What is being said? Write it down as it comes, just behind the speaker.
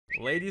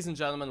Ladies and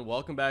gentlemen,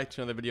 welcome back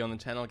to another video on the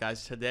channel.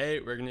 Guys, today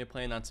we're going to be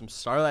playing on some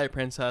Starlight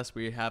Princess.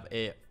 We have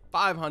a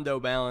 500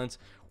 balance.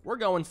 We're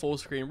going full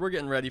screen. We're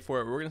getting ready for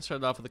it. We're going to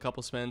start off with a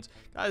couple spins.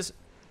 Guys,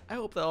 I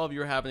hope that all of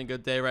you are having a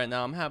good day right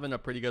now. I'm having a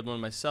pretty good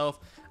one myself.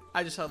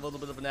 I just had a little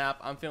bit of a nap.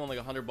 I'm feeling like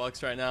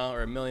 $100 right now,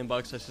 or $1 million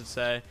I should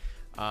say.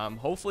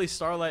 Hopefully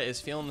Starlight is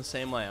feeling the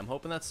same way. I'm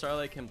hoping that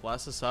Starlight can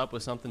bless us up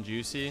with something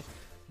juicy.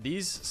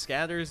 These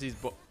scatters,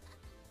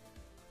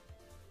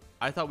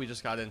 I thought we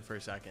just got in for a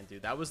second,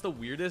 dude. That was the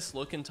weirdest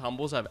looking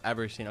tumbles I've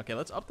ever seen. Okay,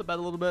 let's up the bet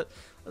a little bit.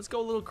 Let's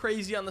go a little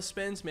crazy on the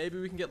spins. Maybe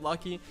we can get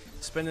lucky,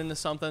 spin into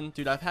something.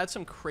 Dude, I've had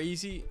some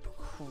crazy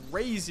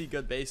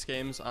good base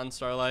games on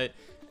Starlight.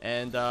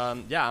 And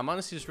yeah, I'm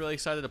honestly just really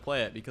excited to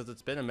play it because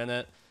it's been a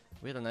minute.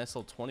 We had a nice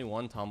little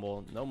 21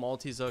 tumble. No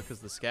multis though because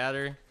the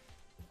scatter.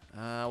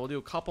 We'll do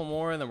a couple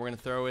more and then we're going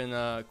to throw in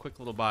a quick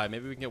little buy.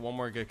 Maybe we can get one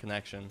more good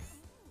connection.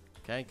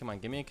 Okay, come on,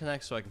 give me a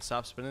connect so I can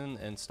stop spinning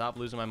and stop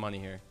losing my money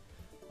here.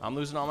 I'm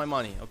losing all my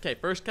money. Okay,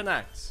 first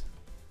connect.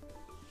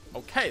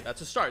 Okay, that's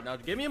a start. Now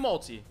give me a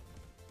multi.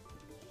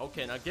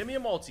 Okay, now give me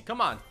a multi.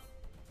 Come on.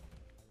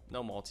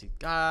 No multi.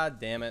 God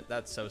damn it.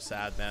 That's so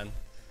sad, man.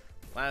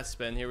 Last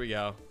spin. Here we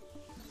go.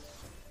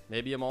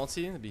 Maybe a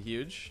multi. That'd be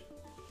huge.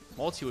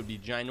 Multi would be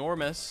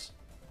ginormous.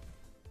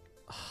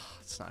 Oh,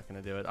 it's not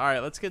gonna do it. All right,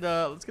 let's get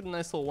a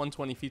nice little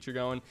 120 feature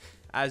going.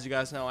 As you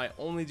guys know, I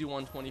only do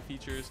 120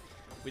 features.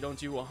 We don't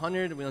do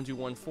 100, we don't do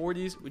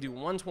 140s, we do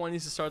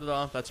 120s to start it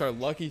off. That's our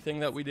lucky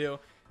thing that we do,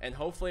 and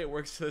hopefully it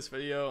works to this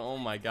video. Oh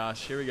my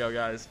gosh, here we go,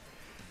 guys.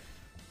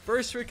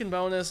 First freaking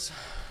bonus.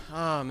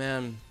 Oh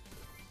man,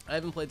 I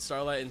haven't played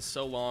Starlight in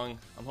so long.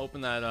 I'm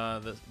hoping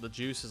that the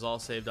juice is all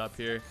saved up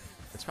here.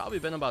 It's probably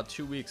been about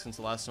 2 weeks since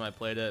the last time I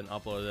played it and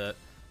uploaded it,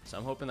 so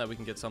I'm hoping that we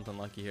can get something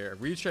lucky here. A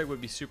retrig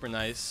would be super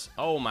nice.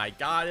 Oh my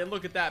god, and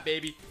look at that,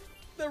 baby.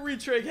 The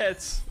retrig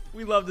hits.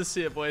 We love to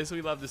see it, boys.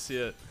 We love to see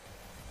it.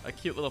 A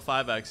cute little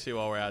 5x too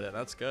while we're at it.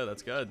 That's good.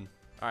 That's good.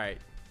 All right.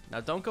 Now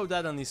don't go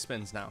dead on these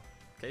spins now.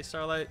 Okay,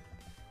 Starlight.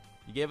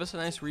 You gave us a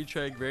nice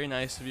retrig. Very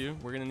nice of you.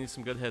 We're going to need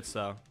some good hits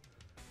though.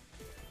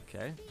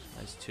 Okay.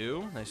 Nice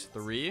 2. Nice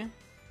 3.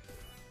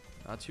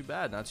 Not too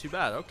bad. Not too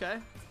bad. Okay.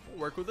 We'll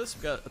work with this.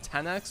 We've got a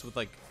 10x with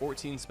like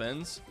 14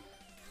 spins.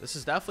 This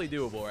is definitely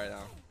doable right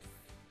now.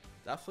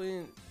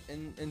 Definitely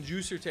in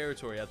juicer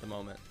territory at the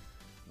moment.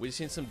 We've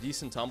seen some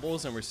decent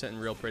tumbles and we're sitting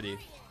real pretty.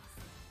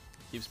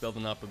 Keeps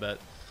building up a bit.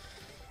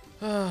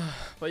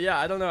 But yeah,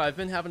 I don't know. I've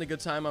been having a good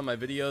time on my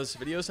videos.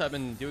 Videos have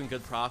been doing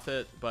good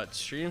profit, but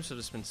streams have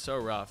just been so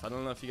rough. I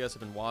don't know if you guys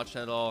have been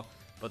watching at all,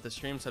 but the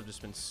streams have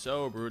just been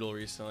so brutal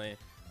recently.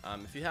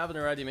 If you haven't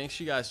already, make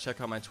sure you guys check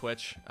out my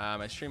Twitch.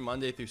 I stream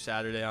Monday through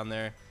Saturday on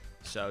there,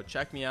 so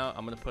check me out.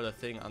 I'm going to put a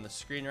thing on the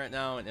screen right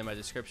now and in my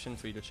description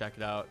for you to check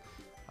it out.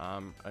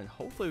 And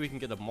hopefully we can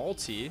get a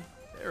multi.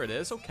 There it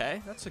is.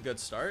 Okay, that's a good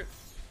start.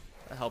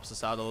 That helps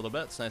us out a little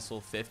bit. It's a nice little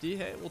 50.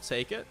 Hey, we'll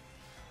take it.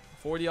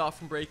 40 off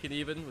from breaking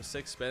even with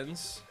 6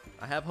 spins.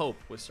 I have hope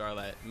with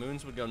Starlight.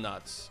 Moons would go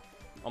nuts.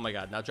 Oh my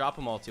god. Now drop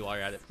a multi while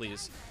you're at it,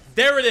 please.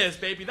 There it is,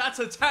 baby. That's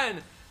a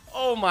 10.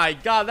 Oh my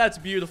god. That's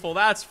beautiful.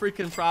 That's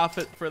freaking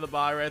profit for the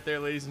buy right there,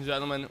 ladies and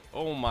gentlemen.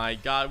 Oh my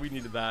god. We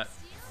needed that.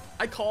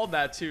 I called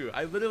that too.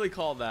 I literally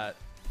called that.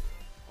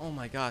 Oh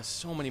my gosh.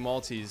 So many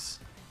multis.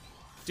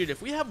 Dude,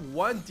 if we have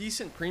one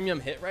decent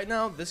premium hit right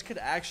now, this could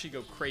actually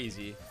go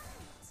crazy.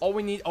 All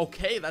we need.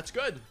 Okay, that's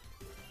good.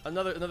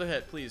 Another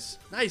hit, please.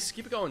 Nice.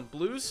 Keep it going.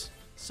 Blues,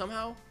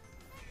 somehow.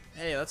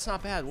 Hey, that's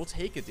not bad. We'll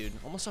take it, dude.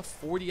 Almost a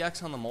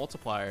 40x on the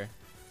multiplier.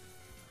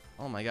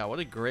 Oh my god, what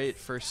a great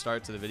first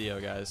start to the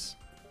video, guys.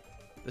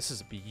 This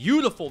is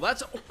beautiful.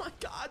 That's, oh my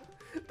god.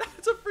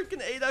 That's a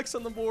freaking 8x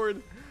on the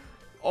board.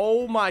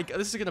 Oh my god.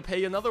 This is going to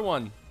pay another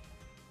one.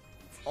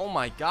 Oh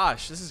my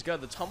gosh. This is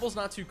good. The tumble's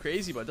not too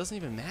crazy, but it doesn't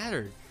even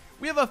matter.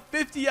 We have a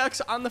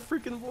 50x on the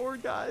freaking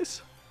board,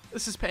 guys.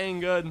 This is paying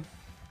good.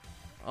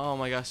 Oh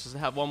my gosh, does it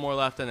have one more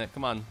left in it?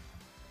 Come on.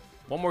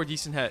 One more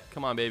decent hit.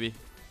 Come on, baby.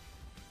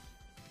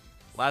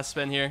 Last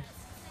spin here.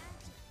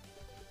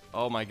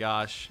 Oh my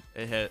gosh,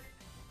 it hit.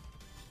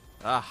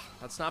 Ah,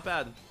 that's not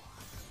bad.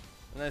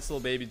 A nice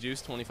little baby juice,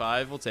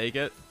 25. We'll take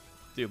it.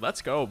 Dude,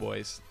 let's go,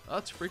 boys.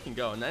 Let's freaking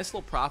go. A nice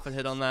little profit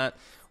hit on that.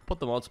 Put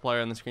the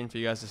multiplier on the screen for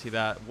you guys to see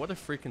that. What a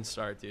freaking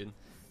start, dude.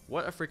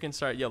 What a freaking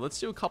start. Yeah, let's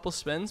do a couple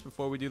spins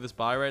before we do this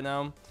buy right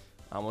now.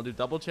 We'll do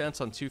double chance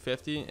on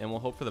 250, and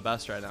we'll hope for the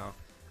best right now.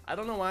 I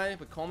don't know why,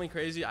 but call me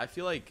crazy. I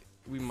feel like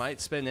we might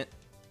spin it.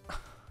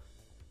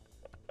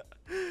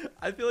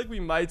 I feel like we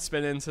might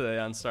spin in today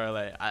on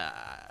Starlight.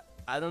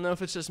 I don't know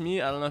if it's just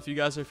me. I don't know if you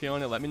guys are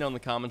feeling it. Let me know in the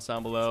comments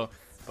down below.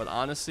 But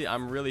honestly,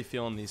 I'm really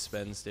feeling these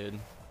spins, dude.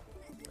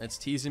 It's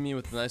teasing me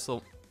with the nice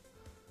little...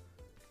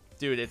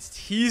 Dude, it's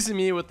teasing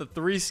me with the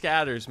 3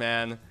 scatters,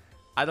 man.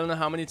 I don't know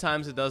how many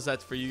times it does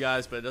that for you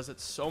guys, but it does it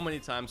so many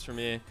times for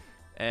me.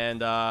 And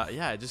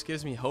yeah, it just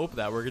gives me hope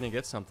that we're going to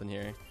get something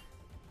here.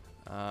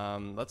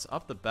 Let's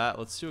up the bet.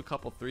 Let's do a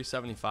couple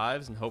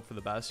 375s and hope for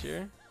the best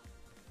here.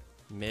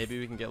 Maybe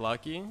we can get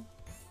lucky.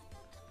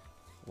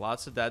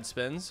 Lots of dead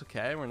spins.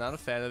 Okay, we're not a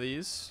fan of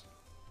these.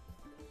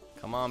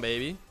 Come on,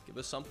 baby. Give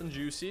us something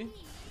juicy.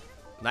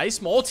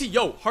 Nice multi.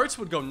 Yo, hearts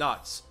would go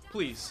nuts.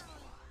 Please.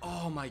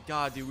 Oh my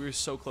god, dude. We were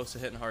so close to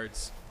hitting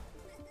hearts.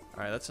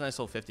 All right, that's a nice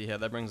little 50 hit.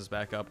 That brings us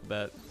back up a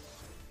bit.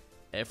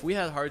 If we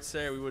had hearts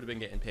there, we would have been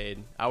getting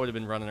paid. I would have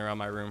been running around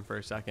my room for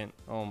a second.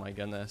 Oh my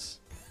goodness.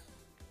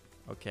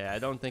 Okay, I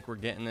don't think we're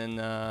getting in.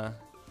 We're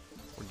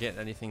getting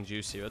anything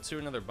juicy. Let's do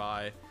another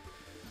buy.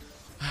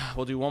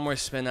 We'll do one more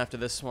spin after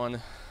this one,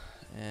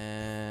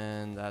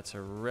 and that's a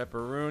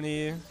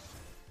ripperoonie.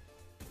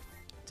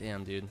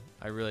 Damn, dude.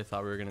 I really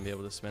thought we were gonna be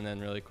able to spin in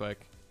really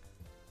quick.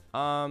 Yeah,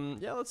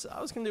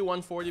 I was gonna do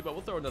 140, but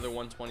we'll throw another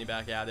 120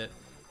 back at it.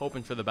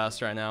 Hoping for the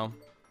best right now.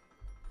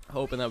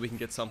 Hoping that we can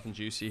get something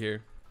juicy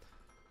here.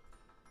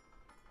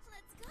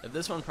 If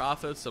this one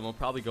profits, then we'll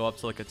probably go up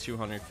to like a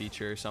 200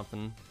 feature or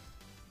something.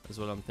 Is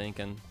what I'm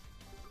thinking.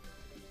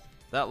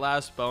 That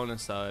last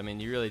bonus, though, I mean,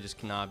 you really just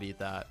cannot beat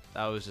that.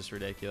 That was just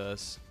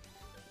ridiculous.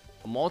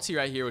 A multi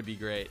right here would be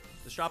great.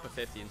 Just drop a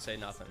 50 and say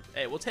nothing.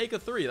 Hey, we'll take a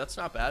 3. That's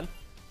not bad.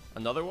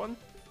 Another one?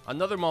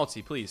 Another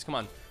multi, please. Come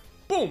on.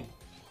 Boom!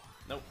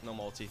 Nope, no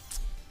multi.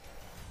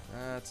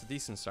 That's a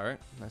decent start.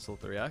 Nice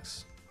little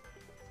 3x.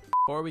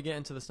 Before we get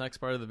into this next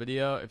part of the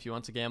video, if you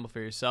want to gamble for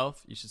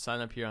yourself, you should sign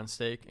up here on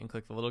Stake and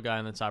click the little guy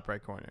in the top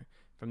right corner.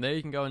 From there,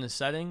 you can go into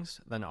settings,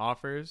 then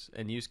offers,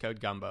 and use code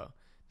Gumbo.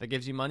 That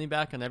gives you money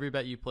back on every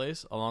bet you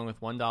place, along with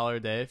 $1 a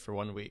day for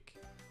 1 week.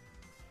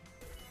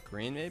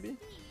 Green, maybe?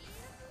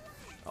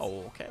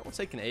 Oh, okay. We'll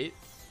take an 8.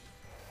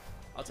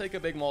 I'll take a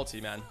big multi,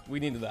 man.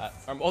 We needed that.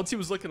 Our multi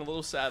was looking a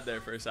little sad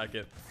there for a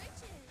second.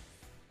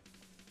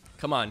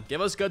 Come on. Give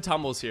us good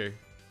tumbles here.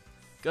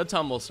 Good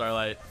tumble,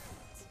 Starlight.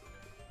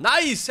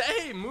 Nice!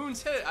 Hey,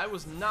 Moon's hit. I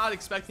was not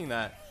expecting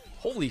that.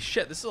 Holy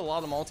shit. This is a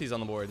lot of multis on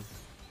the board.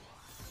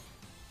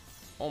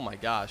 Oh my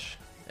gosh.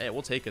 Hey,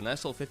 we'll take a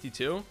nice little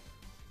 52.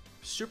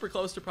 Super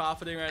close to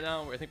profiting right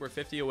now. I think we're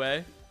 50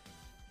 away.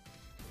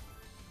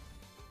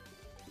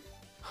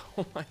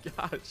 Oh my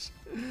gosh.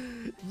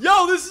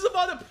 Yo, this is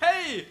about to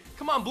pay.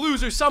 Come on,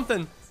 blues or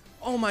something.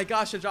 Oh my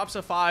gosh, it drops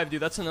a 5,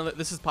 dude. That's another.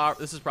 This is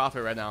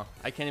profit right now.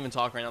 I can't even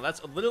talk right now.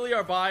 That's literally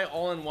our buy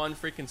all in one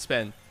freaking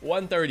spin.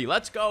 130.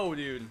 Let's go,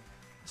 dude.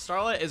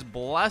 Starlight is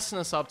blessing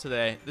us up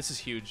today. This is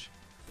huge.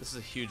 This is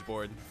a huge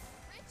board.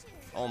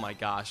 Oh my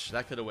gosh,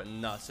 that could have went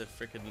nuts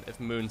if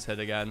Moon's hit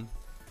again.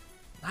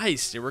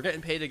 Nice, dude. We're getting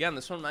paid again.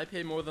 This one might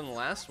pay more than the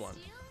last one.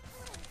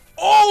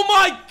 Oh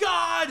my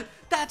god!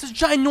 That's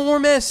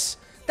ginormous!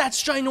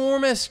 That's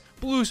ginormous!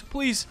 Blues,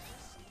 please.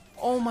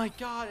 Oh my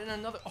god, and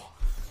another. Oh,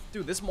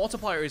 dude, this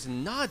multiplier is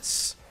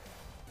nuts.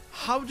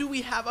 How do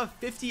we have a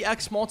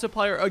 50x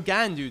multiplier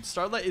again, dude?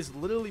 Starlight is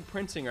literally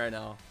printing right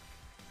now.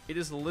 It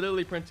is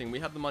literally printing. We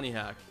have the money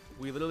hack.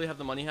 We literally have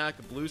the money hack.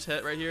 The blues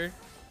hit right here.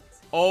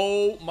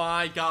 Oh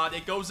my god,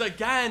 it goes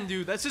again,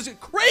 dude. This is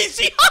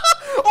crazy.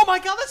 Oh my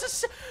god,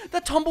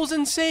 that tumble's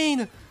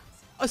insane.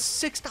 A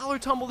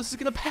 $6 tumble. This is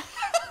gonna pay.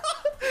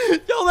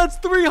 Yo, that's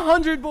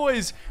 300,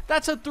 boys.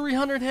 That's a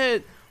 300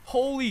 hit.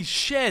 Holy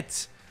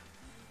shit.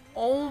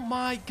 Oh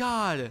my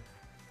god.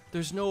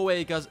 There's no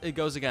way it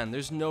goes again.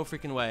 There's no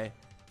freaking way.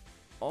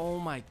 Oh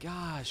my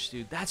gosh,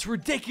 dude. That's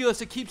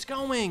ridiculous. It keeps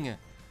going.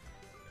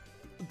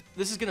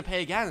 This is gonna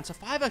pay again. It's a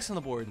 5x on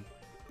the board.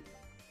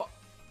 Oh,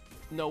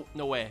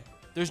 no way.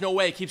 There's no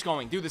way it keeps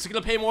going. Dude, this is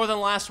going to pay more than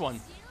the last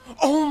one.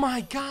 Oh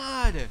my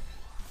god.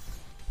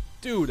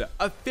 Dude,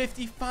 a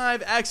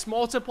 55x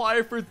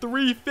multiplier for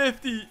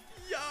 350.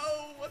 Yo,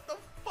 what the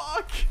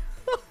fuck?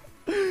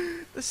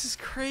 This is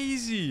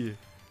crazy.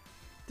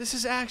 This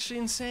is actually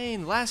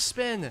insane. Last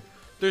spin.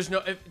 There's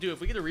no... Dude,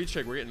 if we get a reach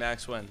trick, we're getting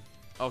max win.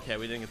 Okay,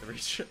 we didn't get the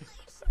reach trick.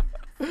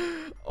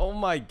 Oh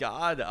my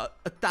god.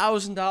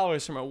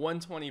 $1,000 from a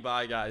 120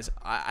 buy, guys.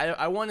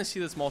 I want to see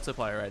this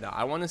multiplier right now.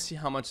 I want to see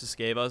how much this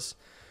gave us.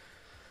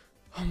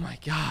 Oh my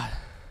god.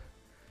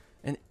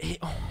 An 8.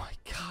 Oh my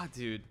god,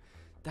 dude.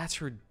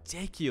 That's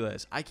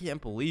ridiculous. I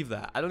can't believe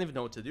that. I don't even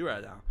know what to do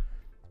right now.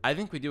 I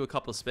think we do a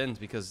couple spins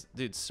because,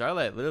 dude,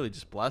 Starlight literally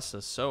just blessed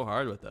us so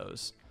hard with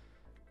those.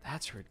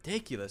 That's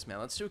ridiculous, man.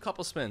 Let's do a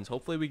couple spins.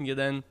 Hopefully we can get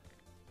in.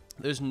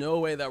 There's no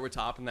way that we're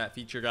topping that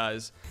feature,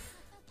 guys.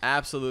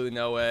 Absolutely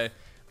no way.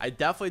 I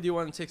definitely do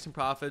want to take some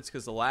profits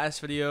because the last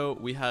video,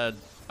 we had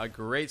a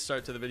great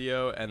start to the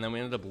video, and then we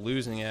ended up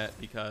losing it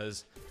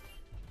because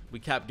we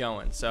kept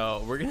going.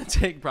 So we're going to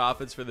take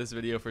profits for this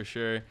video for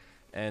sure,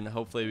 and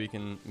hopefully we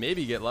can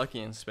maybe get lucky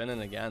and spin it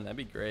again. That'd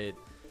be great.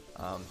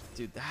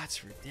 Dude,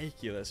 that's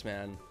ridiculous,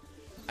 man.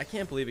 I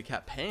can't believe it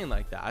kept paying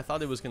like that. I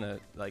thought it was going to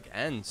like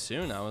end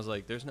soon. I was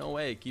like, there's no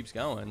way it keeps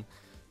going.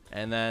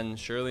 And then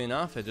surely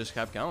enough, it just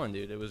kept going,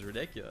 dude. It was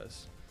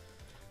ridiculous.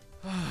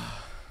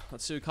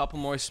 Let's do a couple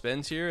more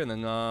spins here, and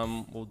then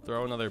we'll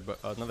throw another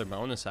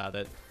bonus at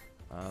it.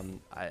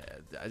 I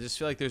just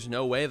feel like there's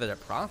no way that it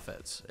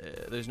profits.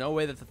 There's no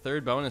way that the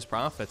third bonus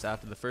profits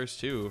after the first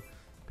two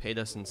paid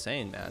us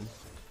insane, man.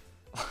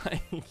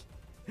 Like,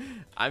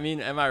 I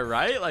mean, am I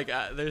right? Like,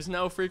 there's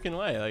no freaking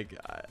way. Like,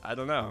 I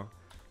don't know.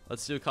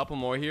 Let's do a couple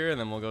more here, and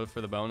then we'll go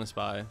for the bonus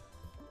buy.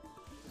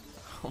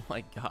 Oh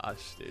my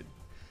gosh, dude.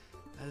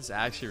 That is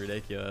actually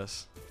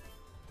ridiculous.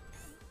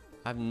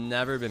 I've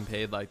never been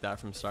paid like that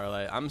from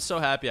Starlight. I'm so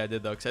happy I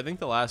did though, because I think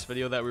the last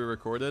video that we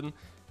recorded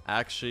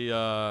actually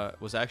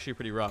was actually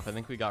pretty rough. I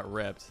think we got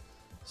ripped.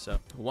 So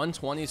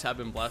 120s have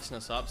been blessing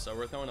us up, so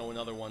we're throwing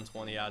another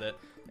 120 at it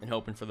and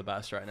hoping for the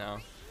best right now.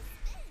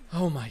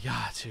 Oh my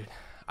god, dude.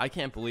 I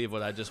can't believe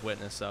what I just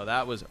witnessed though.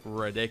 That was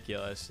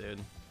ridiculous, dude.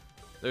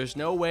 There's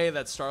no way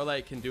that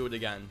Starlight can do it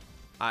again.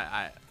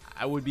 I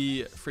would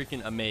be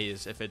freaking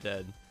amazed if it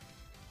did.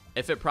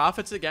 If it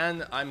profits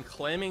again, I'm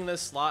claiming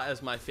this slot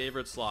as my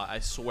favorite slot. I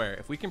swear.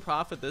 If we can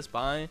profit this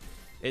buy,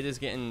 it is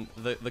getting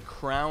the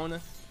crown.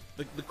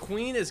 The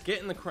queen is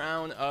getting the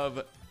crown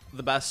of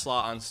the best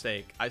slot on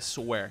stake. I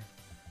swear.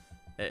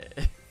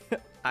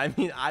 I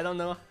mean, I don't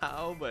know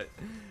how, but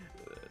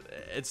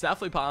it's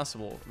definitely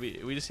possible.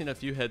 We just need a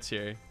few hits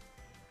here.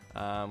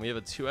 We have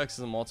a 2x as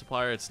a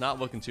multiplier. It's not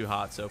looking too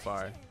hot so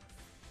far.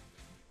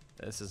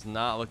 This is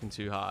not looking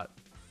too hot.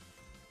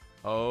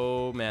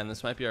 Oh man,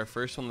 this might be our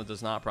first one that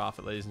does not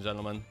profit, ladies and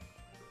gentlemen.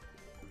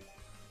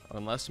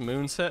 Unless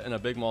moons hit and a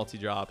big multi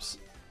drops.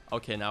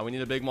 Okay, now we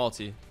need a big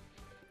multi.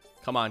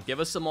 Come on, give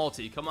us a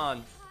multi. Come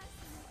on.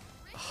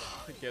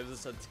 Oh, it gives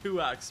us a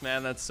 2x,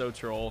 man. That's so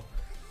troll.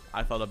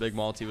 I thought a big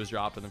multi was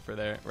dropping for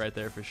there, right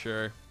there for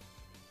sure.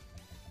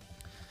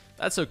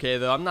 That's okay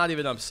though. I'm not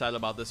even upset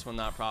about this one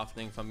not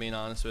profiting, if I'm being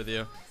honest with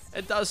you.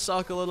 It does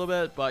suck a little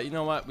bit, but you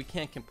know what? We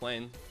can't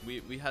complain.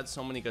 We had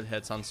so many good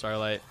hits on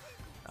Starlight.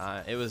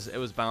 It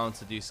was bound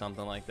to do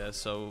something like this,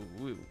 so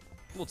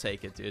we'll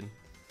take it, dude.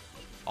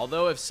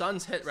 Although if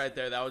Suns hit right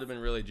there, that would have been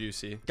really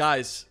juicy.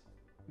 Guys,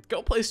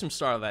 go play some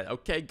Starlight,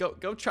 okay?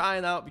 Go try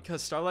it out,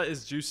 because Starlight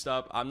is juiced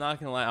up. I'm not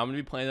gonna lie, I'm gonna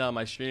be playing it on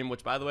my stream,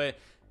 which by the way,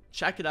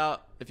 check it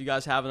out if you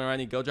guys haven't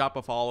already. Go drop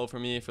a follow for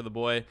me, for the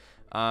boy.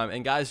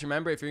 And guys,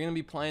 remember, if you're gonna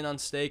be playing on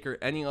Stake or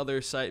any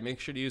other site, make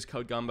sure to use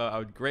code Gumbo. I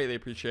would greatly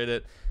appreciate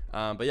it.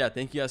 But yeah,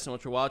 thank you guys so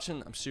much for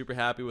watching. I'm super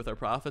happy with our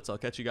profits. I'll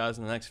catch you guys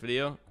in the next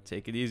video.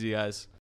 Take it easy, guys.